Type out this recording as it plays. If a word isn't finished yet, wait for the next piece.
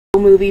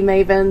Movie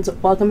Mavens.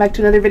 Welcome back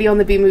to another video on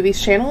the B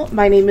Movies channel.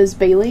 My name is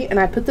Bailey and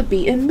I put the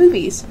B in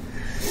movies.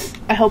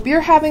 I hope you're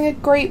having a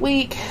great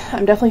week.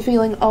 I'm definitely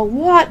feeling a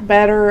lot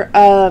better.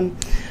 I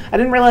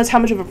didn't realize how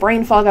much of a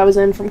brain fog I was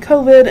in from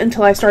COVID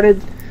until I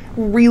started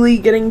really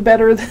getting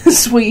better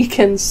this week,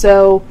 and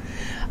so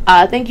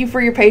thank you for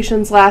your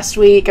patience last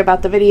week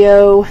about the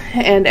video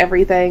and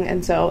everything,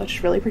 and so I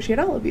just really appreciate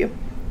all of you.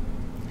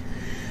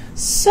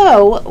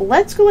 So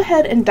let's go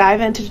ahead and dive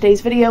into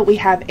today's video. We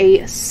have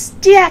a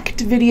stacked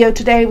video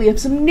today. We have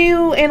some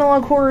new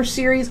analog horror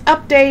series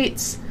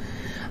updates,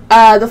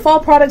 the fall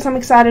products I'm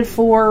excited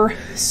for,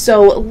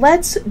 so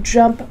let's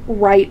jump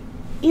right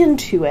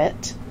into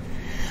it.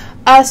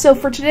 So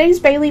for today's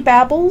Bailey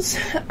Babbles,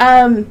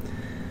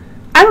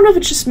 I don't know if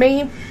it's just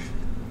me,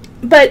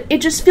 but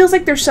it just feels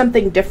like there's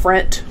something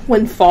different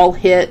when fall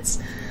hits.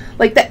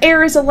 Like, the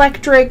air is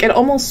electric. It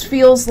almost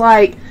feels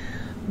like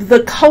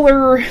the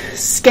color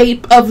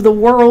scape of the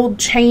world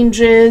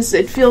changes.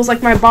 It feels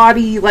like my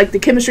body, like the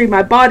chemistry of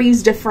my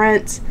body's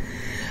different.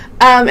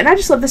 And I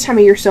just love this time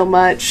of year so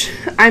much.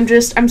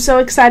 I'm so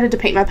excited to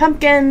paint my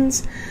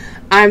pumpkins.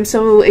 I'm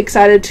so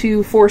excited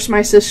to force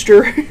my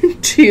sister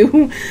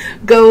to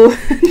go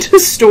to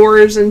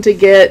stores and to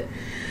get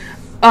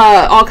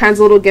all kinds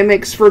of little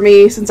gimmicks for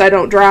me since I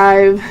don't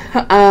drive.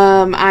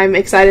 I'm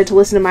excited to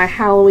listen to my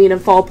Halloween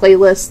and fall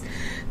playlist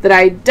that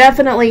I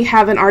definitely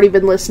haven't already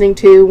been listening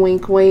to,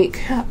 wink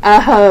wink.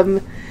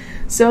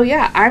 So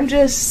yeah, I'm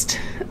just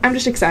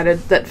excited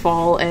that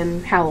fall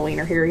and Halloween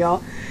are here,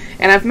 y'all.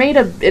 And I've made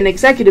an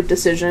executive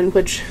decision,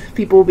 which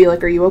people will be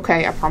like, are you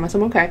okay? I promise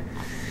I'm okay.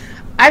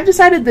 I've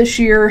decided this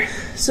year,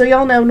 so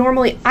y'all know,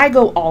 normally I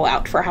go all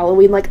out for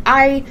Halloween. Like,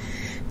 I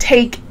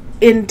take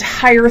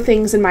entire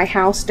things in my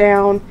house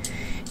down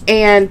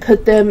and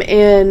put them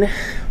in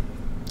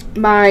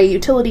my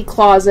utility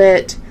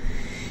closet.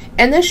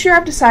 And this year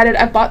I've decided,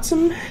 I've bought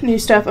some new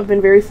stuff. I've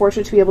been very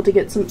fortunate to be able to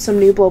get some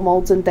new blow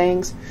molds and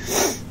things.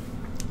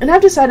 And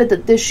I've decided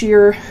that this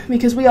year,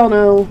 because we all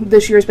know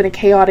this year has been a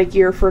chaotic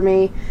year for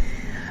me,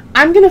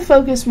 I'm going to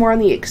focus more on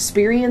the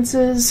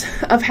experiences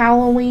of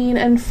Halloween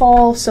and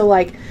fall. So,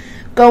 like,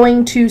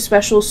 going to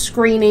special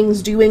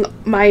screenings, doing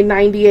my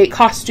 98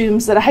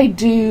 costumes that I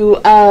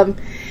do,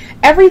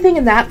 everything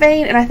in that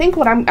vein. And I think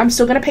I'm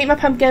still going to paint my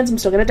pumpkins, I'm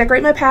still going to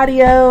decorate my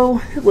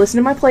patio, listen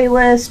to my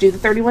playlist, do the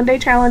 31-day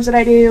challenge that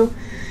I do.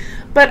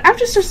 But I've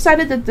just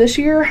decided that this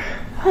year,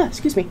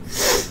 excuse me,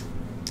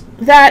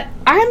 that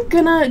I'm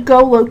going to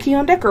go low-key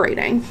on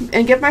decorating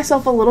and give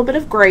myself a little bit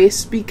of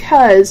grace,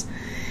 because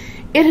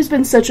it has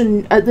been such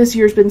this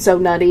year's been so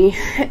nutty.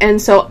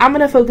 And so I'm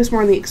going to focus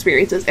more on the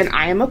experiences, and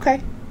I am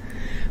okay.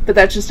 But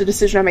that's just a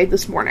decision I made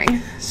this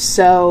morning.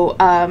 So,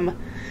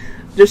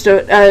 just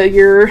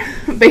your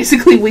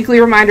basically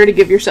weekly reminder to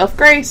give yourself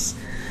grace.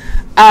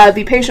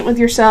 Be patient with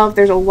yourself.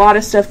 There's a lot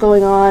of stuff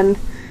going on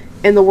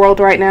in the world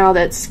right now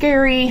that's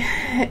scary.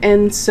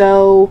 And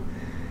so,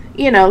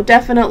 you know,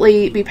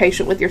 definitely be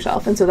patient with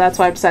yourself. And so that's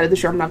why I decided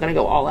this year I'm not going to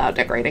go all out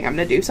decorating. I'm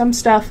going to do some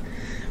stuff.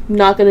 I'm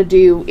not going to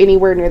do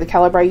anywhere near the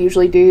caliber I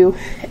usually do.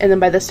 And then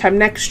by this time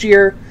next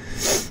year,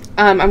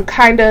 I'm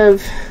kind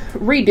of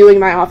redoing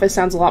my office.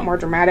 Sounds a lot more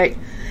dramatic.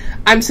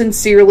 My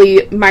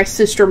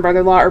sister and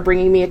brother-in-law are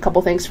bringing me a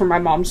couple things from my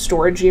mom's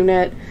storage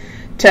unit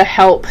to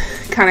help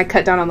kind of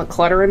cut down on the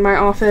clutter in my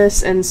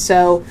office. And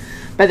so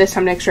by this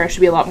time next year, I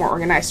should be a lot more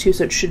organized too.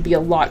 So it should be a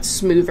lot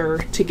smoother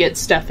to get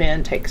stuff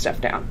in, take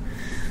stuff down.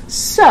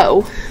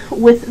 So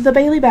with the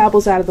Bailey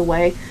Babbles out of the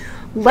way,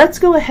 let's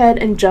go ahead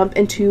and jump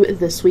into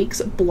this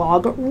week's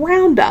blog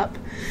roundup.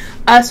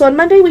 So on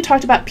Monday, we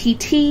talked about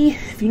PT.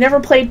 If you never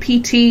played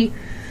PT,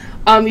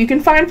 you can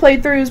find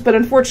playthroughs, but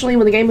unfortunately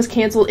when the game was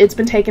canceled, it's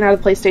been taken out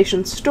of the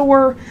PlayStation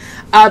Store.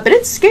 But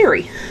it's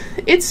scary.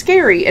 It's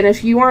scary, and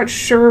if you aren't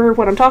sure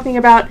what I'm talking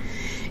about,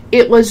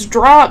 it was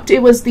dropped.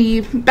 It was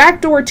the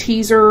backdoor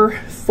teaser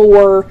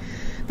for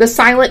the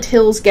Silent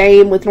Hills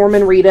game with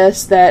Norman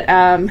Reedus that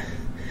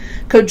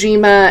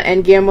Kojima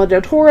and Guillermo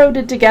del Toro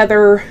did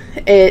together.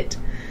 It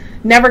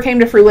never came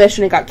to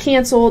fruition. It got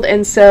canceled,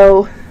 and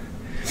so,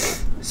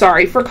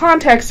 sorry, for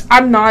context,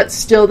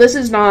 this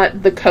is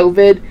not the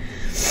COVID.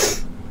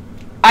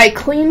 I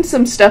cleaned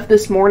some stuff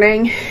this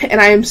morning, and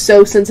I am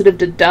so sensitive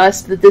to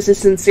dust that this is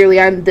sincerely,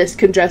 I'm this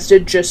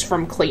congested just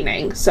from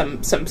cleaning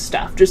some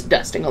stuff, just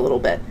dusting a little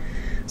bit.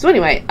 So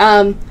anyway,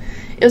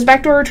 it was a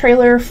backdoor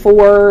trailer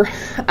for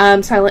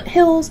Silent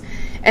Hills,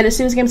 and as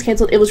soon as the game was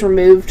canceled, it was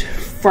removed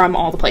from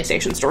all the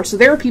PlayStation stores. So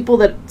there are people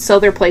that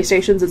sell their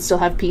PlayStations that still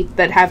have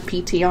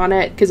PT on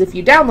it, because if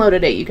you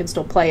downloaded it, you can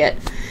still play it,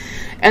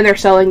 and they're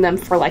selling them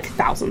for like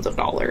thousands of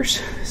dollars.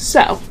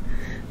 So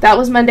that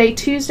was Monday.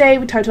 Tuesday,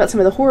 we talked about some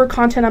of the horror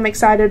content I'm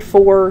excited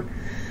for.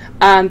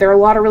 There are a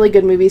lot of really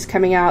good movies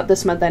coming out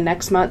this month and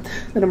next month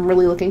that I'm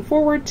really looking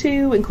forward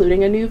to,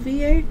 including a new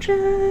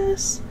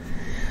VHS.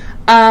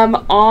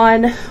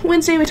 On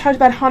Wednesday, we talked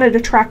about haunted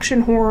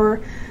attraction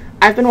horror.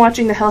 I've been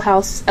watching the Hell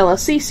House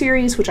LLC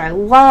series, which I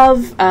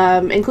love,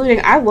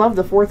 including, I love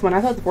the fourth one.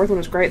 I thought the fourth one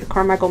was great, the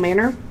Carmichael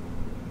Manor.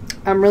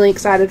 I'm really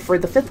excited for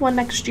the fifth one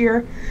next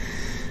year.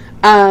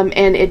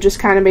 And it just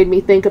kind of made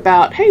me think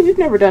about, hey, we've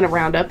never done a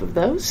roundup of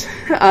those.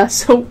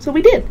 So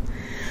we did.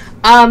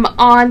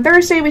 On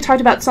Thursday, we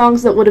talked about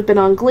songs that would have been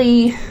on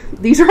Glee.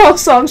 These are all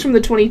songs from the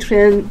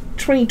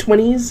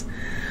 2020s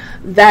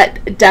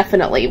that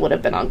definitely would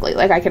have been on Glee.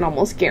 Like, I can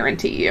almost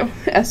guarantee you,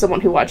 as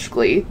someone who watched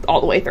Glee all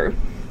the way through.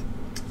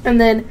 And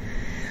then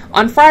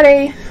on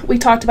Friday, we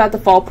talked about the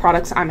fall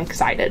products I'm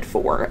excited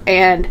for.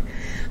 And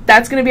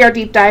that's going to be our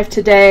deep dive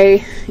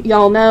today.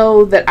 Y'all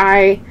know that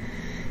I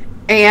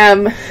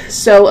am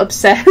so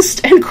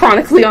obsessed and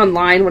chronically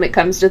online when it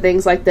comes to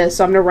things like this.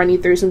 So I'm going to run you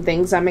through some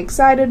things I'm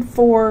excited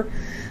for.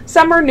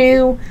 Some are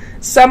new.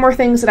 Some are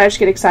things that I just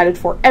get excited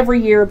for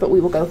every year, but we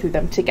will go through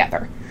them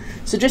together.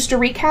 So just to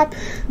recap,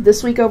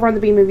 this week over on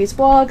the bmovies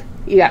blog,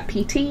 you got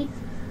PT,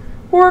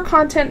 horror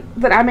content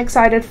that I'm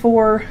excited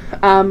for,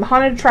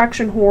 haunted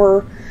attraction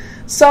horror,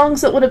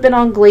 songs that would have been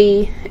on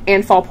Glee,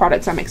 and fall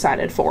products I'm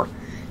excited for.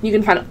 You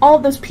can find all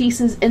of those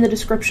pieces in the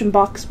description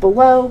box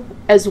below,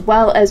 as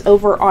well as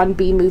over on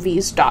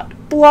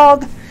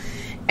bmovies.blog.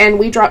 And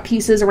we drop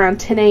pieces around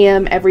 10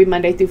 a.m. every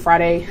Monday through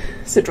Friday,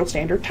 Central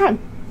Standard Time.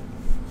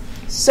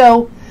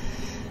 So,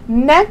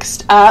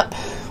 next up,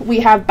 we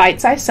have Bite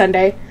Size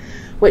Sunday,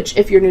 which,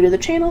 if you're new to the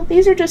channel,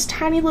 these are just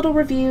tiny little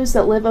reviews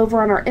that live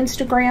over on our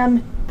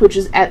Instagram, which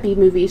is at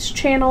bmovies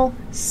channel,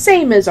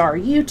 same as our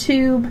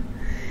YouTube.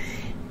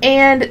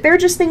 And they're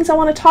just things I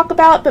want to talk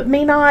about, but I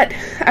may not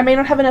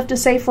have enough to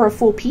say for a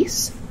full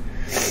piece.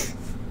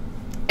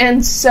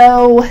 And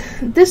so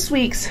this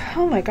week's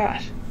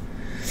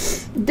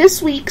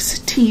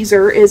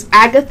teaser is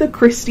Agatha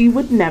Christie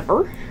Would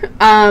Never.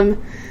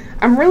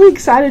 I'm really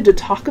excited to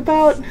talk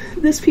about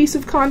this piece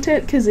of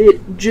content because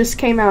it just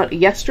came out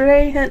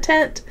yesterday, hint,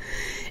 hint,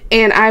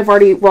 and I've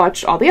already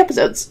watched all the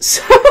episodes,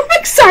 so I'm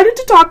excited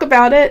to talk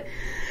about it.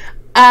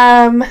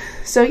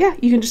 So yeah,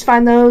 you can just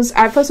find those.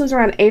 I post those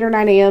around 8 or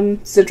 9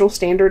 a.m. Central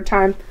Standard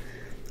Time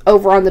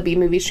over on the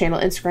bmovies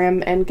channel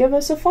Instagram, and give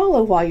us a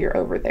follow while you're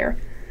over there.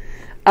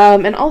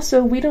 And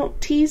also, we don't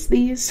tease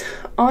these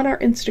on our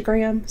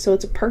Instagram, so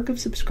it's a perk of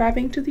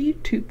subscribing to the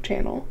YouTube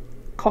channel.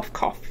 Cough,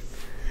 cough.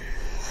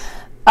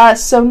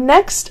 So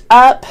next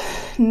up,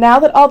 now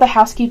that all the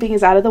housekeeping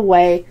is out of the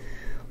way,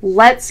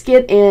 let's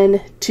get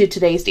into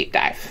today's deep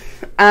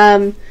dive.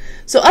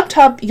 So up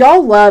top,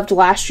 y'all loved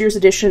last year's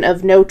edition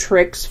of No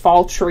Tricks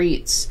Fall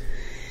Treats,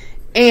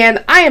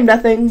 and I am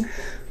nothing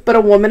but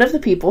a woman of the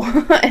people,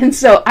 and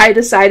so I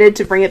decided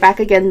to bring it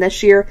back again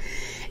this year.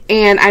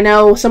 And I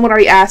know someone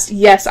already asked,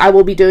 yes, I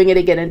will be doing it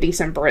again in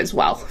December as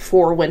well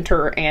for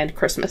winter and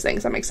Christmas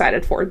things I'm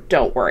excited for.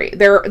 Don't worry.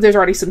 There's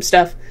already some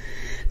stuff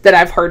that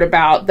I've heard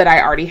about that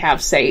I already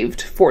have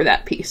saved for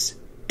that piece.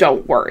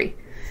 Don't worry.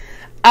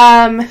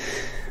 And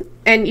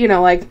you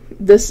know, like,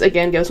 this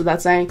again goes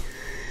without saying,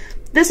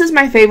 this is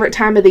my favorite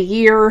time of the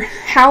year.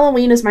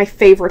 Halloween is my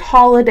favorite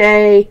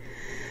holiday.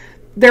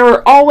 There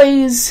are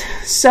always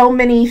so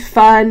many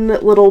fun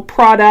little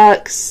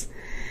products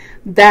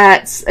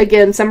that,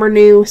 again, some are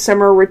new,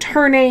 some are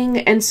returning,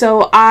 and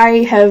so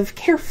I have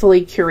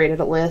carefully curated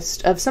a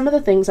list of some of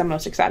the things I'm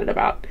most excited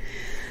about.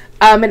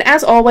 And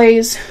as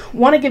always,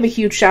 want to give a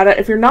huge shout out.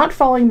 If you're not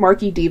following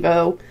Marky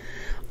Devo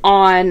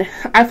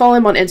I follow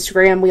him on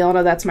Instagram. We all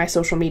know that's my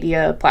social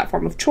media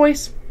platform of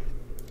choice.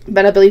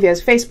 But I believe he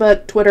has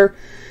Facebook, Twitter,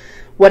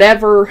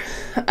 whatever.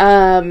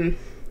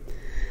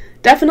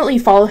 Definitely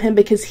follow him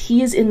because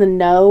he is in the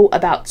know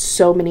about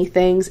so many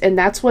things. And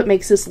that's what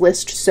makes this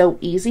list so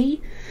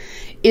easy,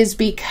 is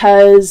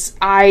because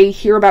I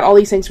hear about all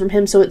these things from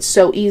him. So it's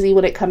so easy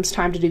when it comes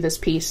time to do this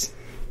piece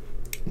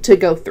to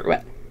go through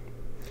it.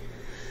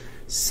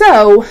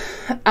 So,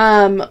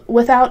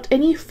 without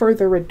any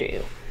further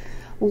ado,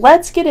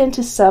 let's get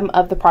into some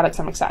of the products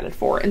I'm excited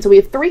for. And so we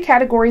have 3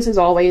 categories as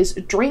always: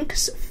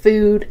 drinks,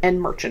 food,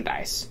 and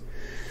merchandise.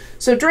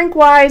 So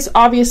drink-wise,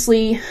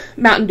 obviously,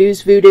 Mountain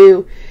Dew's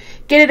Voodoo.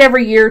 Get it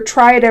every year,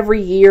 try it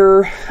every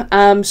year.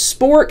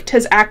 Sporked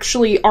has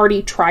actually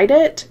already tried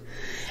it.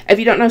 If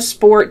you don't know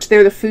Sporked,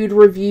 they're the food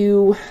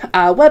review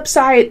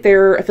website.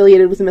 They're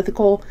affiliated with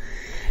Mythical.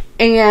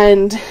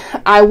 And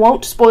I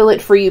won't spoil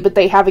it for you, but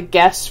they have a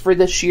guess for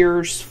this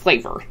year's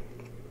flavor.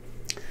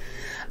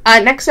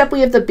 Next up,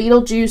 we have the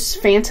Beetlejuice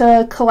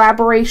Fanta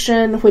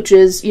collaboration, which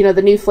is, you know,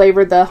 the new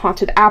flavor, the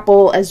Haunted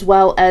Apple, as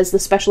well as the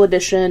special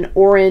edition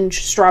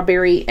Orange,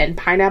 Strawberry, and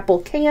Pineapple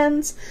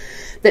cans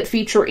that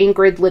feature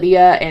Ingrid,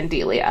 Lydia, and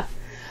Delia.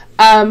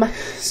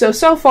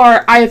 So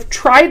far, I have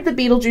tried the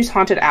Beetlejuice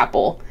Haunted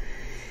Apple,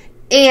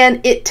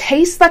 and it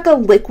tastes like a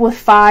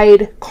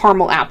liquefied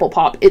caramel apple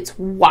pop. It's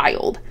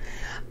wild.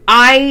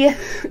 I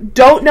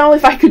don't know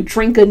if I could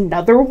drink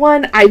another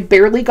one. I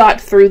barely got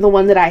through the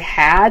one that I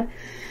had.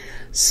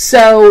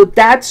 So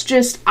that's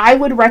just, I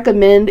would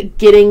recommend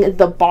getting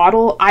the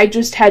bottle. I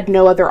just had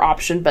no other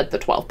option but the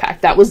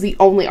 12-pack. That was the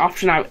only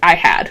option I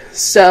had.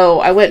 So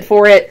I went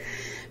for it.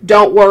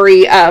 Don't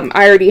worry. I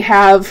already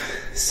have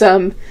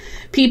some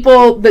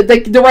people,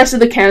 the rest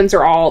of the cans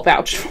are all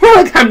vouched for.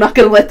 Like, I'm not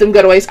going to let them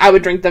go to waste. I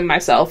would drink them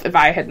myself if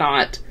I had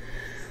not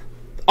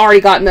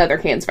already gotten the other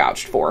cans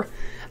vouched for.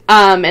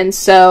 And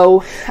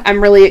so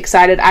I'm really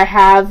excited. I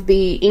have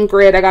the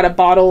Ingrid. I got a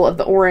bottle of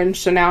the orange,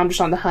 so now I'm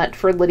just on the hunt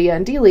for Lydia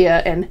and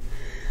Delia, and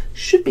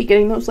should be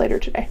getting those later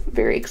today.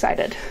 Very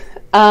excited.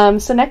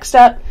 So next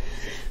up,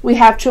 we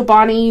have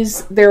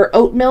Chobani's, their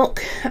oat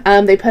milk.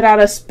 They put out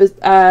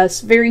a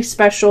very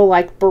special,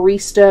 like,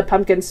 barista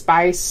pumpkin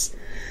spice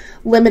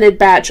limited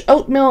batch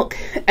oat milk,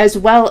 as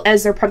well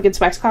as their pumpkin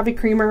spice coffee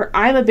creamer.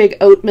 I'm a big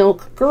oat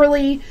milk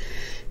girly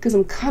because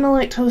I'm kind of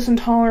lactose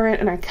intolerant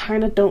and I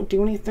kind of don't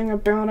do anything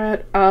about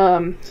it.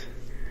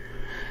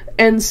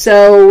 And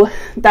so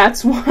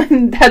that's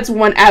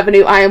one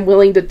avenue I am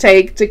willing to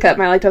take to cut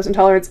my lactose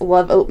intolerance. I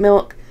love oat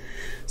milk.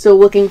 So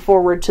looking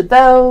forward to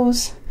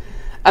those.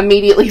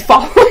 Immediately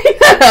following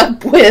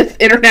up with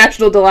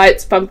International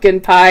Delights Pumpkin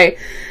Pie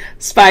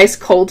Spice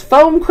Cold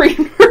Foam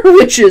Creamer,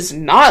 which is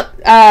not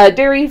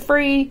dairy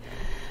free.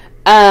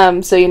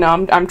 So, you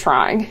know, I'm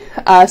trying.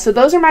 So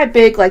those are my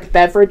big, like,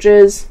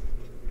 beverages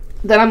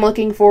that I'm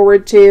looking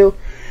forward to.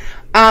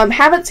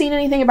 Haven't seen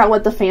anything about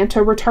what the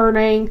Fanta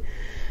returning,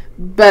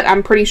 but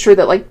I'm pretty sure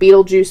that, like,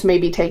 Beetlejuice may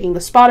be taking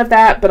the spot of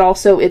that, but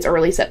also it's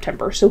early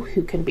September, so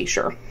who can be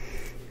sure.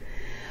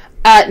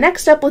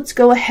 Next up, let's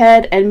go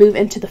ahead and move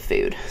into the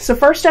food. So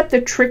first up,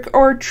 the Trick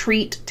or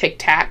Treat Tic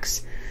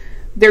Tacs.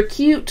 They're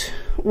cute.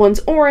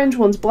 One's orange,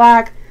 one's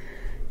black.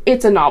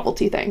 It's a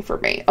novelty thing for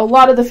me. A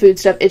lot of the food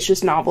stuff, it's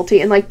just novelty.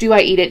 And, like, do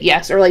I eat it?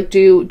 Yes. Or, like,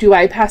 do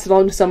I pass it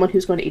on to someone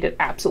who's going to eat it?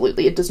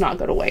 Absolutely. It does not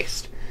go to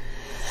waste.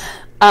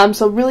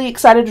 So really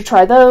excited to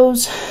try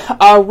those.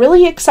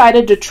 Really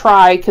excited to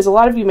try, because a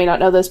lot of you may not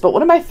know this, but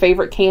one of my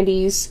favorite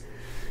candies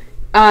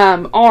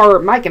are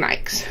Mike and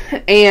Ike's,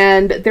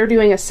 and they're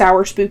doing a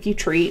sour spooky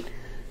treat.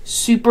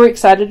 Super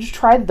excited to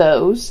try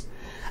those.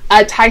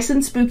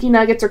 Tyson Spooky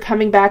Nuggets are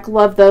coming back.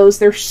 Love those.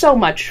 They're so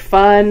much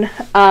fun.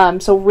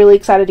 So really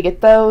excited to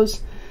get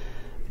those.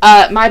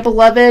 My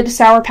beloved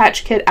Sour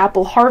Patch Kid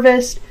Apple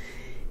Harvest.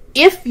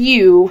 If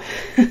you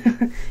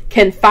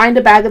can find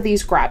a bag of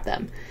these, grab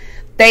them.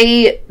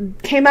 They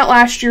came out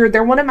last year.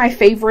 They're one of my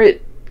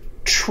favorite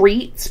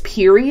treats,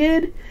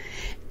 period.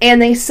 And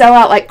they sell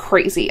out like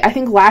crazy. I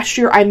think last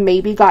year I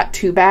maybe got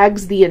 2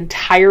 bags the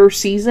entire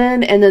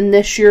season. And then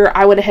this year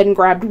I went ahead and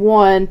grabbed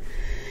one.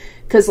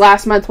 Because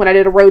last month when I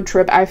did a road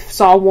trip, I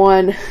saw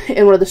one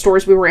in one of the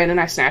stores we were in and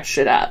I snatched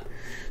it up.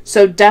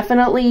 So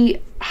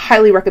definitely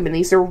highly recommend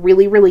these. They're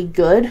really, really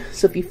good.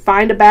 So if you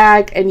find a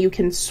bag and you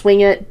can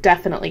swing it,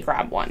 definitely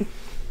grab one.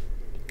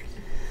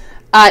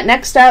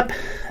 Next up,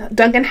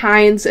 Duncan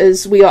Hines,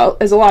 as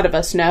a lot of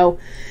us know,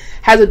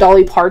 has a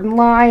Dolly Parton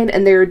line,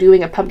 and they're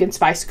doing a pumpkin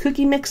spice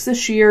cookie mix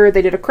this year.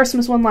 They did a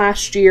Christmas one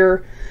last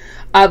year,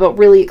 but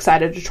really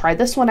excited to try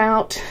this one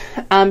out.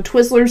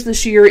 Twizzlers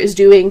this year is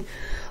doing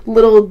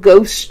little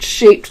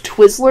ghost-shaped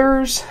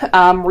Twizzlers.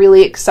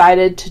 Really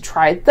excited to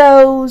try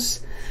those.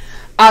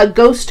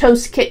 Ghost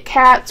Toast Kit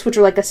Kats, which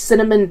are like a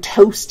cinnamon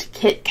toast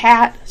Kit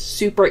Kat.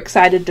 Super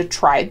excited to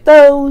try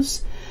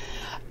those.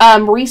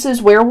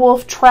 Reese's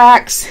Werewolf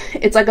Tracks.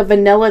 It's like a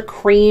vanilla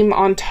cream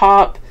on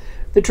top,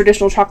 the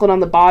traditional chocolate on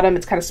the bottom.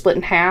 It's kind of split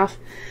in half.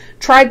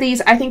 Tried these.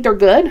 I think they're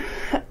good.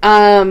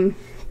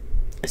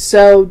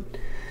 So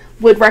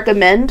would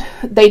recommend.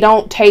 They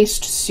don't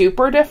taste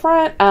super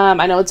different.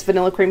 I know it's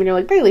vanilla cream and you're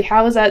like, Bailey,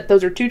 how is that?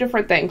 Those are 2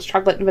 different things,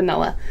 chocolate and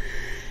vanilla.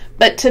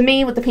 But to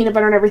me, with the peanut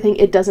butter and everything,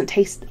 it doesn't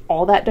taste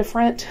all that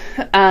different.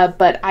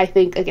 But I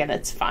think, again,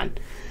 it's fun.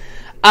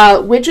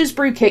 Witch's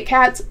Brew Kit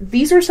Kats.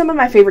 These are some of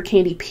my favorite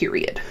candy,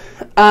 period.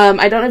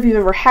 I don't know if you've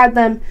ever had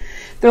them.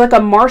 They're like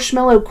a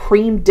marshmallow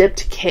cream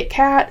dipped Kit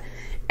Kat,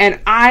 and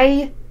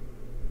I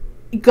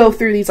go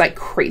through these like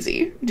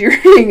crazy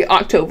during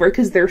October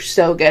because they're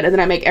so good, and then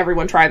I make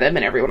everyone try them,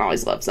 and everyone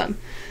always loves them.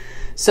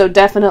 So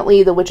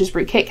definitely the Witch's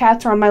Brew Kit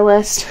Kats are on my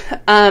list.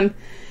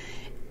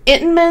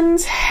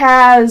 Entenmann's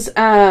has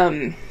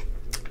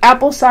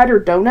apple cider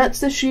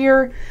donuts this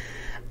year.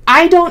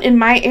 I don't, in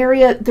my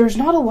area, there's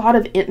not a lot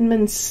of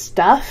Entenmann's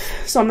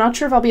stuff, so I'm not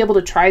sure if I'll be able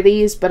to try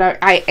these, but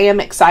I am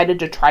excited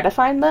to try to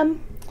find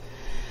them.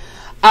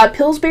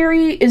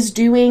 Pillsbury is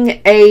doing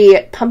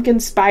a pumpkin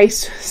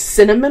spice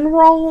cinnamon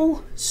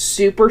roll.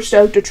 Super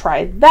stoked to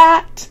try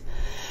that.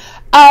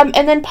 And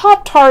then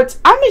Pop-Tarts.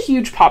 I'm a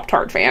huge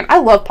Pop-Tart fan. I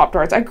love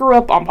Pop-Tarts. I grew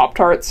up on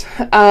Pop-Tarts.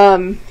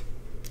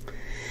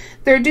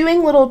 They're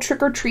doing little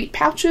trick-or-treat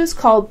pouches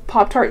called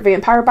Pop-Tart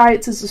Vampire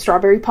Bites. It's a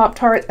strawberry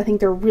Pop-Tart. I think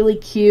they're really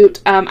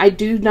cute. I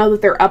do know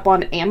that they're up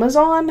on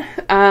Amazon.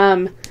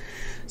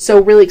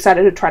 So really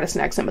excited to try to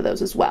snag some of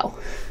those as well.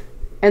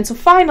 And so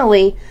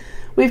finally,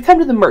 we've come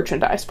to the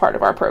merchandise part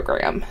of our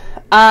program.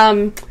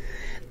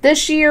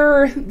 This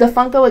year, the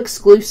Funko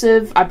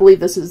exclusive, I believe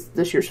this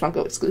year's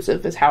Funko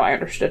exclusive is how I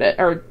understood it.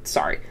 Or,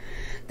 sorry.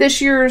 This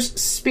year's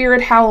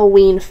Spirit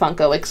Halloween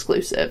Funko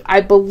exclusive.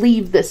 I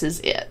believe this is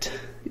it.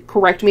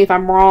 Correct me if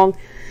I'm wrong,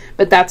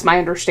 but that's my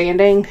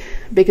understanding.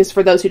 Because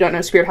for those who don't know,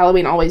 Spirit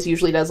Halloween always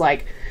usually does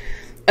like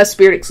a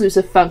Spirit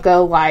exclusive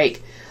Funko.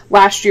 Like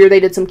last year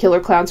they did some Killer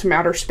Clowns from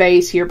Outer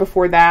Space. Year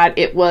before that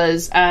it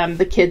was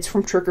the kids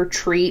from Trick or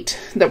Treat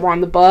that were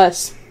on the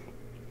bus.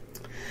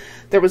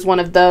 There was one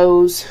of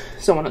those,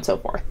 so on and so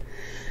forth.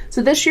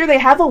 So this year they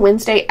have a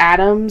Wednesday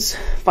Addams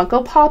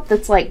Funko Pop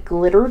that's like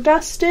glitter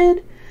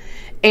dusted.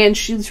 And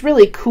she's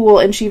really cool,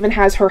 and she even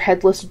has her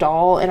headless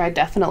doll, and I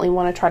definitely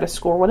want to try to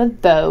score one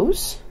of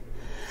those.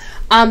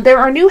 There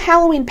are new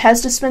Halloween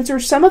Pez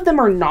dispensers. Some of them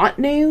are not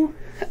new,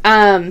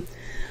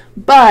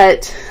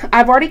 but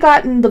I've already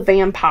gotten the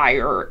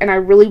vampire, and I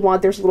really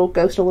want, there's a little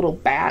ghost and a little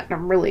bat, and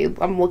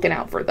I'm looking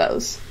out for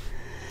those.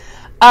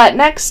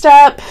 Next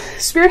up,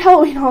 Spirit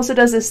Halloween also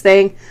does this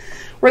thing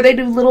where they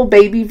do little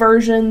baby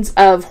versions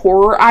of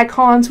horror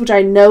icons, which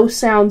I know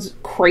sounds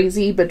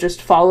crazy, but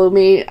just follow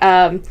me.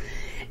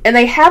 And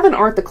they have an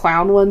Art the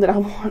Clown one that I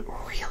want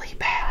really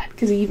bad,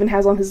 because he even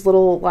has on his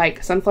little,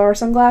 like, sunflower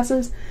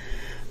sunglasses.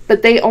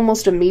 But they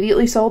almost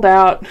immediately sold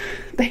out.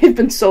 They have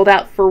been sold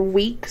out for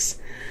weeks.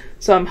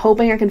 So I'm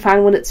hoping I can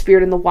find one at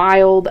Spirit in the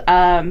Wild,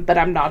 but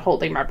I'm not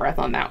holding my breath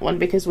on that one,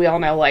 because we all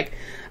know, like,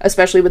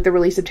 especially with the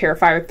release of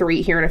Terrifier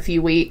 3 here in a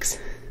few weeks,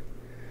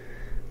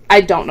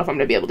 I don't know if I'm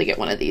going to be able to get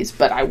one of these,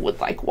 but I would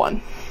like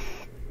one.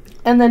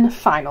 And then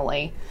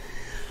finally,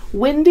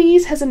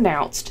 Wendy's has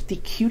announced the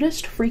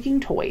cutest freaking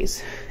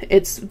toys.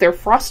 It's their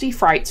Frosty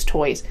Frights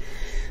toys.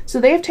 So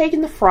they have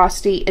taken the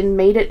Frosty and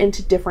made it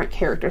into different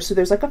characters. So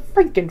there's like a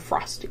Franken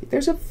Frosty,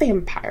 there's a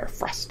Vampire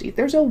Frosty,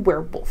 there's a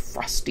Werewolf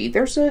Frosty,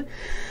 there's a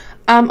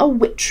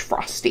Witch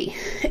Frosty.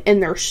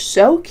 And they're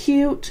so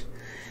cute.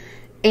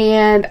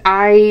 And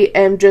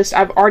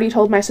I've already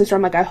told my sister,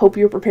 I'm like, I hope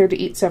you're prepared to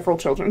eat several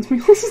children's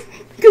meals.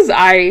 Because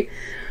I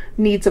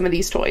need some of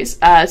these toys.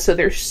 So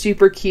they're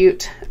super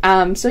cute.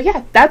 So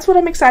yeah, that's what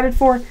I'm excited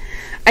for.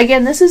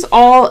 Again, this is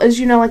all, as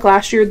you know, like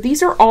last year,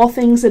 these are all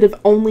things that have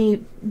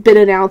only been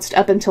announced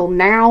up until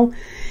now.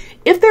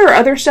 If there are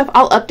other stuff,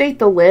 I'll update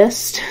the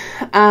list,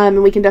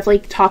 and we can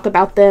definitely talk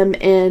about them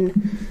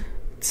in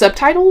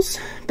subtitles,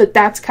 but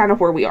that's kind of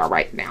where we are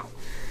right now.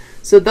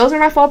 So those are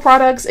my fall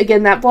products.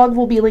 Again, that blog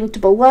will be linked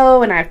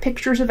below, and I have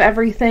pictures of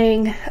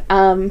everything.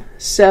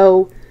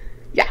 So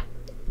yeah,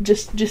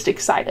 just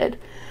excited.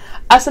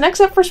 So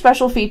next up for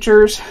special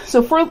features.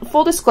 So for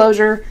full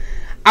disclosure,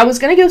 I was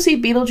going to go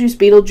see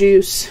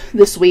Beetlejuice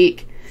this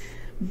week.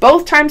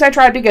 Both times I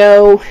tried to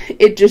go,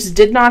 it just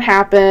did not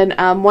happen.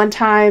 One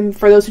time,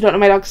 for those who don't know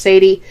my dog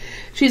Sadie,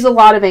 she's a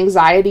lot of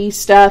anxiety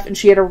stuff, and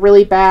she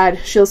had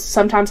she'll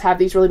sometimes have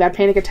these really bad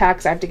panic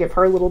attacks. I have to give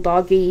her little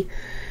doggy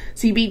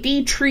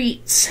CBD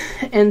treats,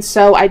 and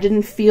so I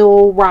didn't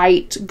feel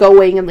right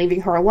going and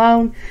leaving her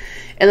alone.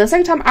 And the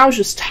second time, I was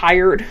just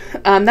tired.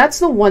 That's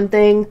the one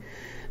thing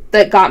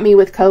that got me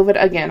with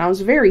COVID. Again, I was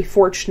very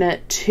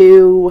fortunate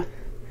to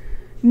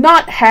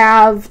not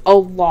have a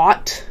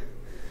lot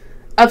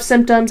of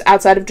symptoms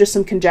outside of just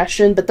some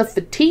congestion, but the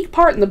fatigue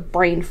part and the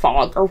brain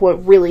fog are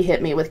what really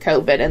hit me with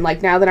COVID. And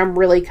like now that I'm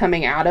really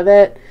coming out of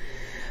it,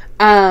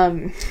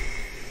 I'm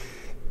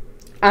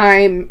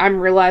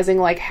realizing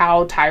like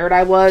how tired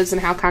I was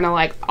and how kind of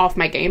like off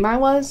my game I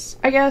was,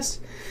 I guess.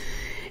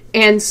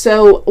 And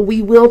so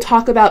we will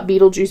talk about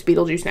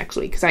Beetlejuice next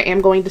week, because I am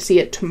going to see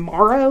it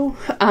tomorrow.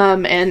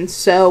 And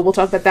so we'll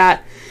talk about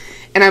that.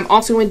 And I'm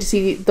also going to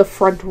see The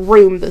Front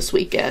Room this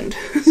weekend.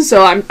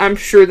 So I'm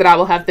sure that I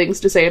will have things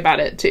to say about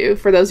it too.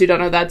 For those who don't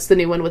know, that's the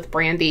new one with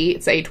Brandy.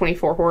 It's a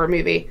A24 horror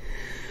movie.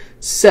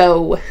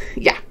 So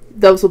yeah,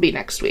 those will be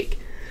next week.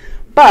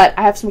 But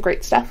I have some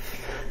great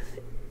stuff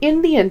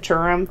in the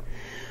interim.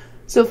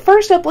 So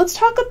first up, let's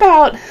talk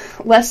about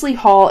Leslie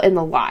Hall and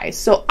the Lies.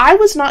 So I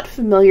was not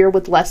familiar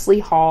with Leslie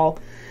Hall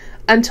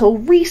until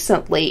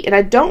recently, and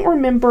I don't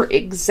remember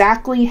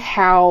exactly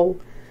how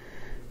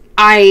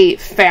I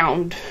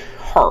found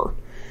her.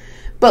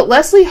 But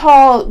Leslie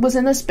Hall was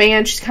in this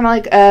band. She's kind of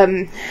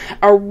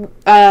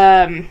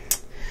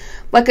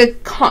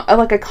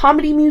like a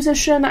comedy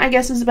musician, I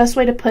guess is the best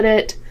way to put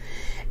it.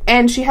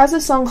 And she has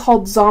a song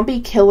called Zombie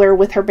Killer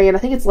with her band. I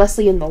think it's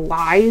Leslie and the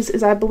Lies,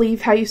 is I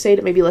believe how you say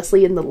it. Maybe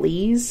Leslie and the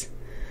Lees.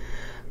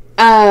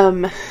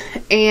 And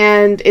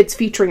it's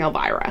featuring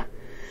Elvira.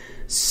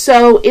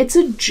 So it's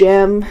a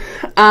gem.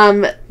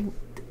 I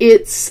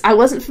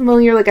wasn't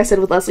familiar, like I said,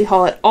 with Leslie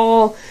Hall at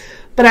all.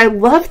 But I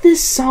love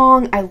this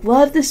song. I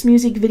love this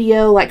music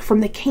video. Like from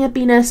the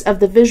campiness of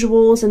the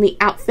visuals and the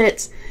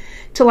outfits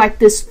to like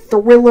this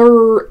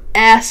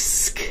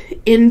thriller-esque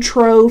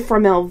intro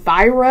from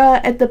Elvira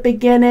at the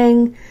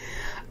beginning.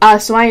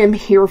 So I am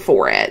here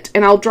for it.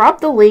 And I'll drop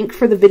the link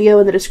for the video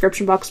in the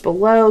description box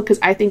below, because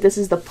I think this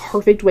is the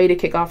perfect way to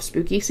kick off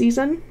spooky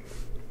season.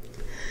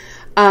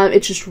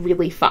 It's just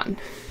really fun.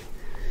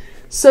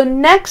 So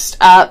next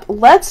up,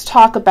 let's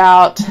talk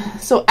about,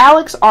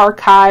 Alex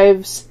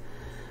Archives'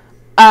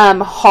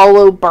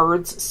 Hollow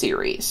Birds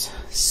series.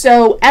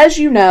 So as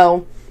you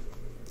know,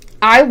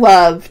 I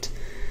loved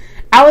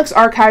Alex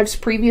Archives'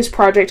 previous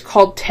project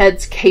called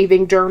Ted's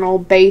Caving Journal,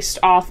 based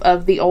off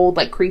of the old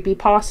like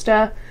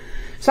creepypasta.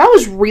 So I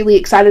was really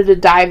excited to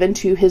dive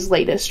into his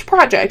latest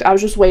project. I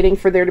was just waiting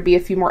for there to be a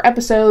few more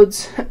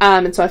episodes,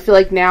 and so I feel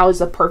like now is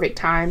the perfect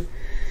time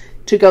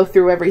to go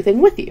through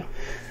everything with you.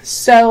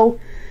 So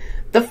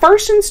the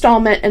first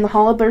installment in the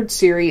Hollow Bird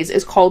series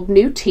is called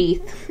New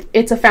Teeth.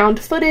 It's a found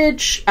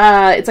footage,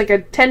 it's like a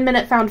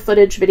 10-minute found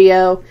footage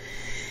video.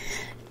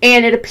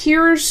 And it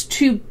appears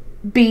to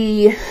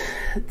be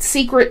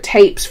secret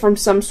tapes from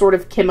some sort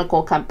of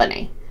chemical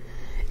company.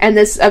 And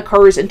this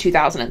occurs in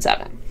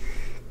 2007.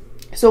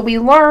 So we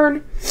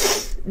learn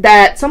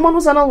that someone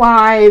was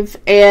unalive,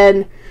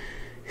 and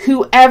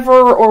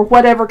whoever or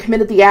whatever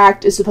committed the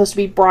act is supposed to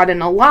be brought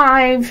in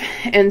alive.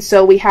 And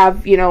so we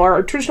have, you know,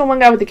 our traditional one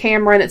guy with the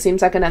camera, and it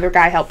seems like another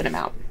guy helping him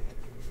out.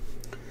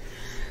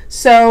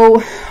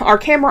 So our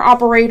camera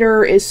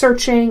operator is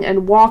searching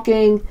and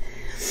walking,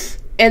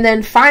 and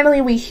then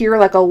finally we hear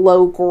like a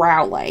low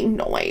growling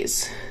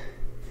noise.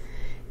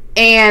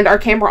 And our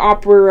camera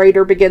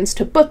operator begins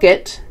to book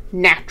it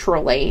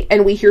naturally,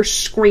 and we hear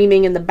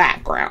screaming in the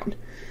background.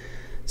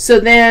 So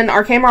then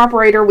our camera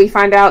operator, we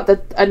find out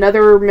that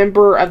another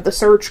member of the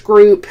search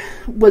group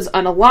was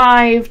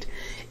unalived,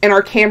 and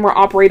our camera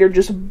operator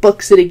just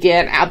books it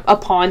again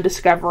upon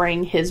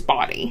discovering his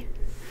body.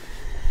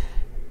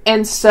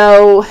 And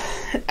so,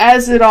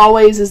 as it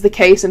always is the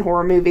case in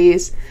horror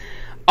movies,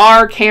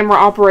 our camera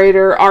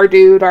operator, our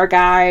dude, our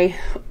guy,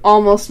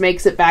 almost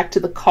makes it back to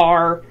the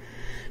car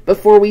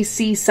before we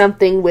see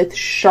something with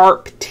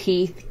sharp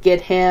teeth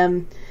get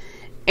him,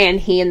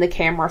 and he and the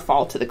camera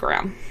fall to the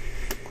ground.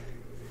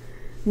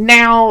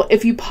 Now,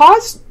 if you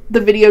pause the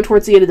video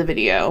towards the end of the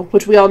video,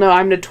 which we all know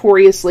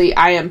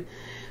I am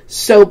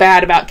so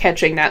bad about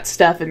catching that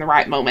stuff in the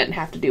right moment and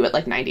have to do it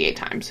like 98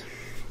 times.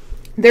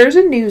 There's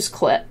a news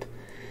clip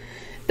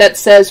that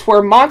says,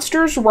 "Where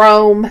monsters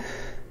roam, ...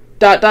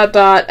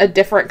 a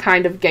different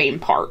kind of game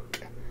park."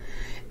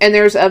 And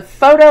there's a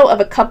photo of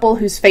a couple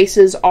whose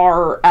faces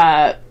are,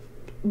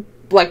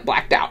 like,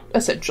 blacked out,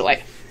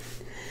 essentially.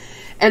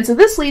 And so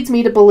this leads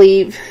me to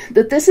believe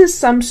that this is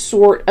some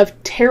sort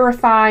of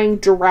terrifying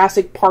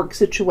Jurassic Park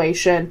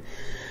situation,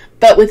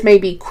 but with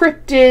maybe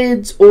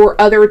cryptids or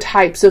other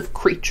types of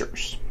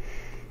creatures.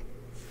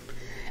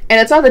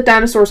 And it's not that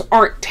dinosaurs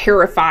aren't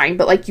terrifying,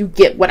 but, like, you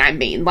get what I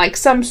mean. Like,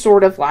 some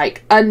sort of,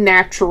 like,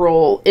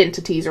 unnatural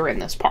entities are in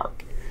this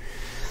park.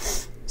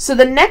 So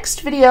the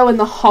next video in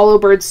the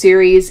Hollowbird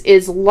series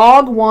is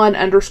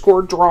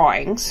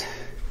log1_drawings.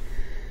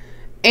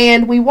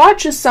 And we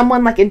watch as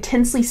someone, like,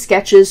 intensely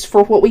sketches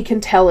for what we can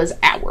tell is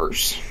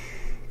hours.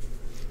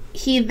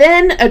 He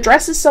then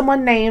addresses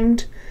someone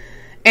named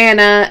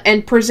Anna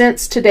and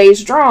presents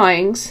today's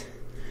drawings,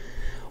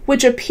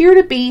 which appear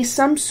to be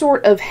some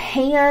sort of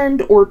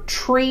hand or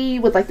tree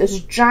with, like, this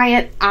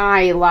giant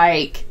eye,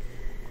 like,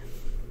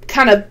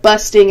 kind of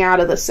busting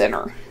out of the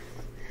center.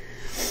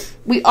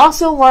 We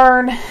also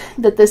learn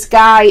that this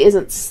guy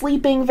isn't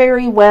sleeping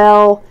very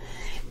well,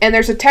 and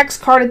there's a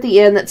text card at the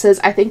end that says,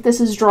 "I think this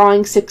is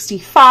drawing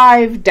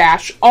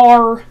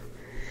 65-R."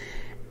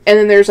 And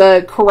then there's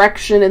a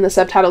correction in the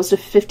subtitles to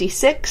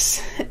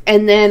 56.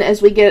 And then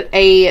as we get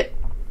a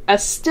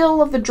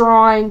still of the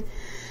drawing,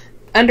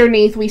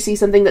 underneath we see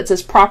something that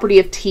says "property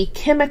of T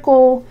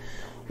chemical,"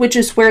 which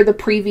is where the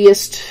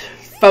previous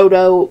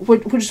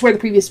which is where the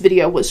previous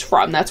video was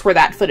from. That's where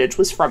that footage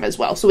was from as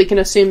well. So we can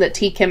assume that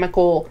T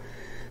chemical,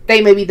 they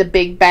may be the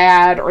big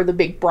bad or the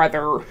big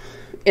brother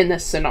in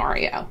this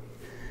scenario.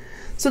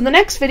 So the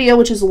next video,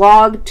 which is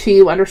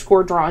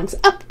log2_drawings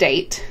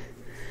update,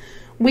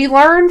 we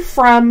learn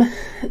from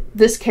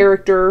this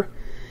character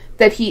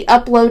that he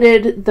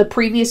uploaded the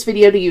previous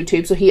video to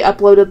YouTube. So he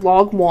uploaded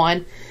log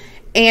 1,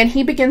 and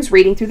he begins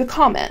reading through the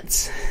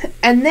comments.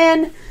 And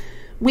then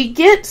we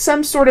get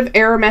some sort of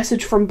error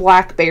message from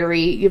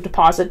BlackBerry. You have to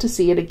pause it to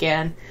see it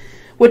again,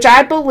 which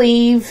I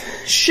believe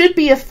should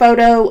be a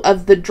photo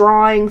of the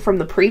drawing from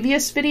the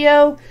previous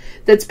video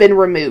that's been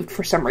removed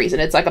for some reason.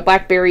 It's like a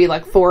BlackBerry,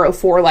 like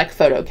 404, like,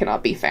 photo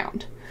cannot be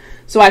found.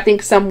 So I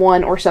think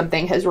someone or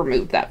something has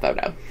removed that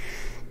photo.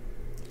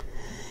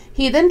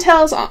 He then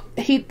tells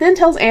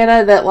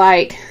Anna that,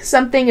 like,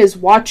 something is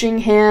watching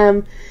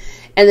him,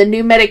 and the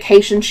new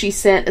medication she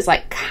sent is,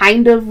 like,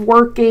 kind of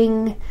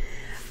working.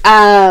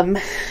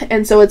 And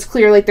so it's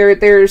clear, like,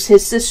 there's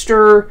his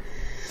sister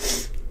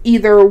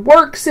either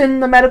works in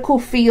the medical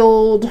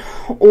field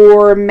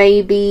or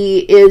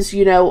maybe is,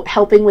 you know,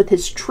 helping with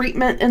his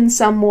treatment in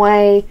some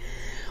way.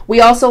 We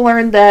also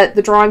learned that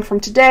the drawing from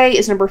today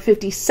is number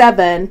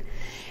 57,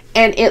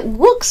 and it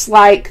looks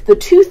like the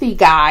toothy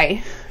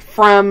guy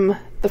from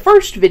the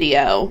first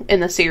video in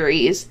the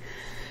series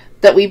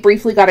that we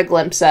briefly got a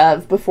glimpse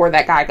of before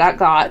that guy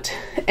got.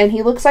 And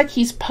he looks like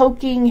he's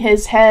poking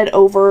his head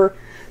over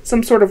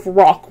some sort of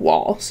rock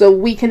wall. So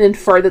we can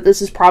infer that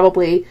this is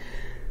probably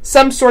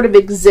some sort of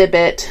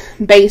exhibit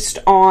based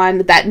on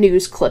that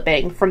news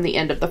clipping from the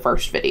end of the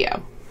first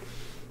video.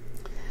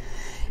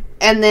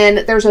 And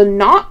then there's a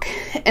knock,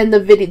 and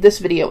this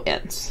video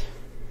ends.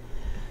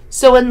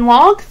 So in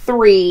log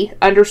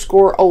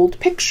 3_old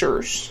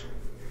pictures,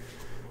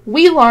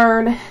 we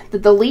learn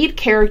that the lead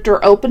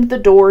character opened the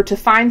door to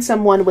find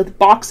someone with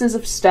boxes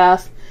of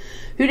stuff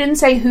who didn't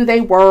say who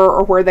they were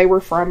or where they were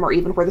from or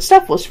even where the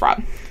stuff was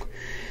from.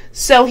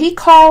 So he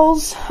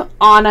calls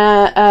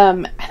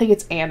Anna, I think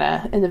it's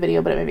Anna in the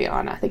video, but it may be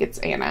Anna. I think it's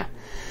Anna,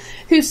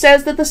 who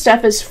says that the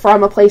stuff is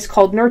from a place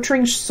called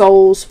Nurturing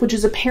Souls, which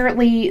is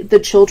apparently the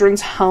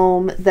children's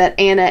home that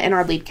Anna and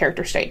our lead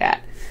character stayed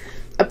at.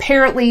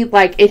 apparently,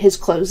 like, it has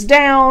closed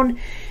down,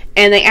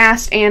 and they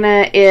asked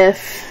Anna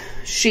if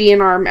she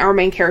and our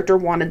main character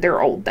wanted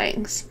their old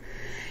things.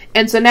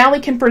 And so now we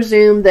can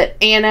presume that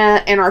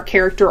Anna and our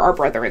character are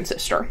brother and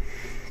sister.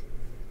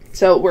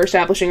 So we're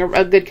establishing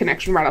a good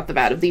connection right off the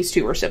bat of these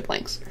two are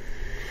siblings.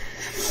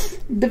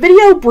 The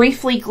video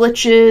briefly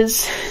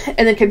glitches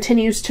and then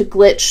continues to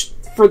glitch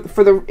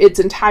for its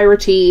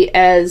entirety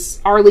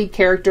as our lead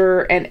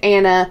character and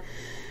Anna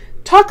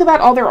talk about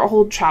all their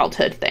old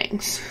childhood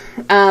things.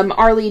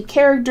 Our lead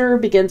character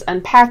begins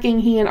unpacking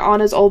he and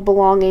Anna's old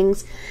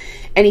belongings,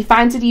 and he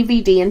finds a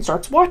DVD and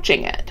starts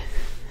watching it.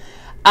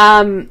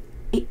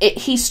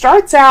 He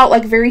starts out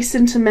like very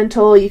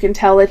sentimental. You can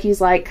tell that he's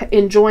like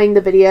enjoying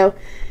the video,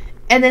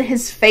 and then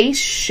his face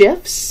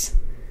shifts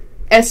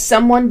as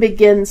someone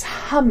begins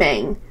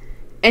humming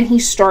and he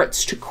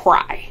starts to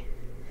cry.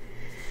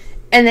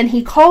 And then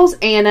he calls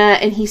Anna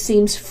and he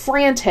seems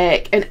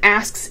frantic and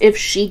asks if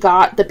she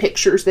got the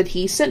pictures that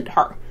he sent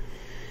her.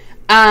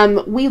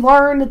 We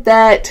learned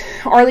that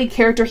our lead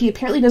character, he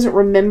apparently doesn't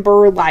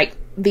remember like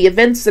the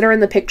events that are in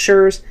the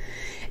pictures,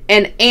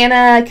 and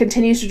Anna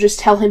continues to just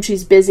tell him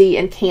she's busy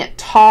and can't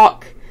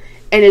talk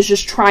and is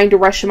just trying to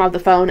rush him off the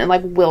phone and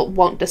like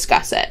won't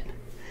discuss it.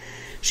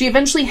 She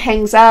eventually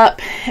hangs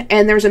up,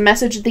 and there's a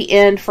message at the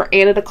end for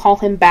Anna to call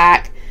him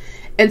back.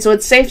 And so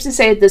it's safe to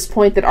say at this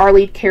point that our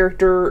lead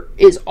character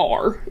is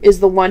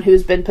the one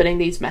who's been putting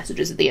these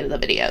messages at the end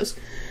of the videos.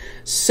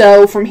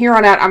 So from here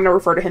on out, I'm going to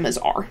refer to him as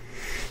R.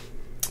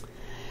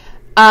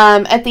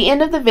 At the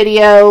end of the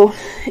video,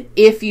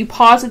 if you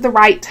pause at the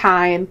right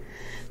time,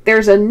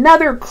 there's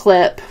another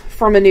clip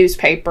from a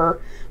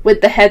newspaper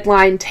with the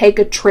headline, "Take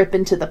a Trip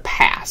into the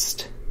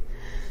Past."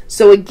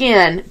 So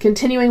again,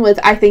 continuing with,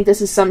 I think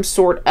this is some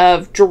sort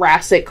of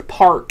Jurassic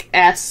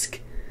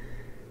Park-esque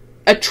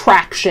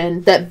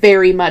attraction that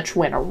very much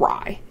went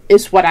awry,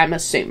 is what I'm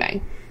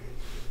assuming.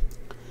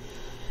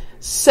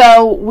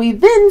 So we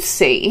then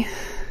see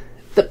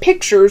the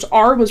pictures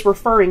R was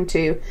referring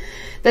to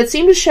that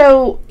seem to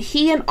show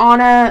he and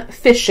Anna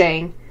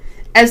fishing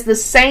as the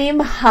same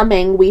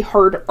humming we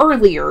heard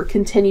earlier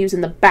continues in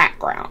the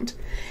background.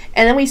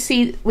 And then we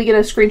get a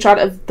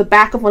screenshot of the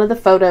back of one of the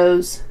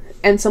photos,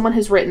 and someone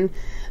has written,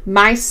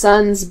 "My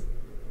son's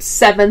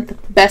 7th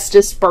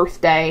bestest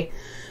birthday,"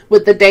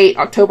 with the date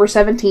October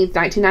 17th,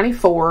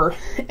 1994,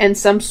 and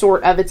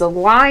it's a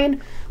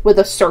line with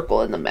a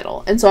circle in the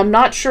middle. And so I'm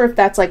not sure if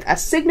that's like a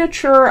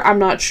signature. I'm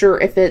not sure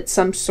if it's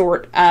some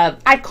sort of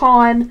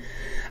icon.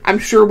 I'm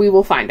sure we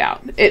will find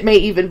out. It may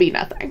even be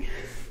nothing.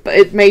 But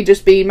it may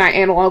just be my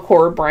analog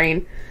horror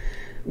brain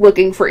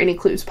looking for any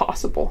clues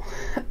possible.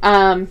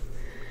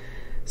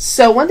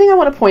 So one thing I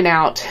want to point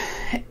out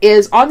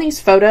is on these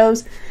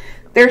photos,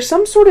 there's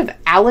some sort of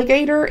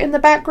alligator in the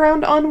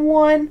background on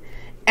one,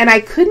 and I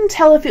couldn't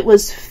tell if it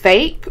was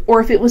fake or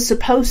if it was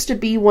supposed to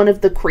be one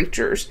of the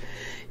creatures.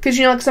 Because,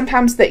 you know, like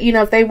sometimes that, you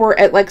know, if they were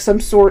at like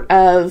some sort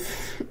of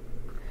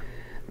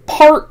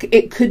park,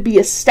 it could be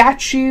a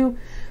statue.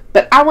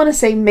 But I want to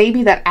say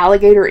maybe that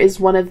alligator is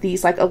one of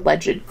these like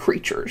alleged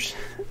creatures.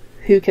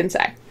 Who can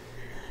say?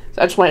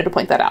 So I just wanted to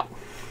point that out.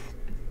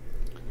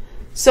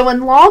 So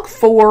in log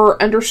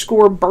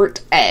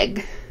 4_burnt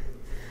egg,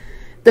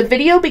 the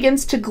video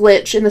begins to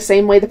glitch in the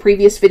same way the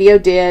previous video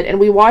did, and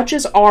we watch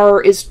as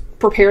R is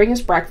preparing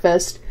his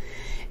breakfast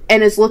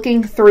and is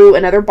looking through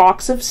another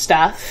box of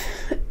stuff,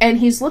 and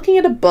he's looking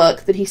at a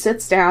book that he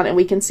sits down and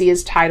we can see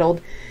is titled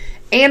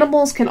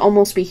 "Animals Can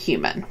Almost Be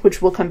Human," which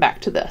we'll come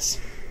back to this.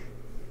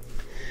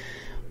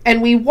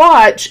 And we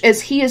watch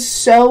as he is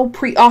so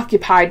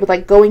preoccupied with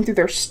like going through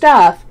their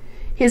stuff,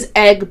 his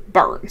egg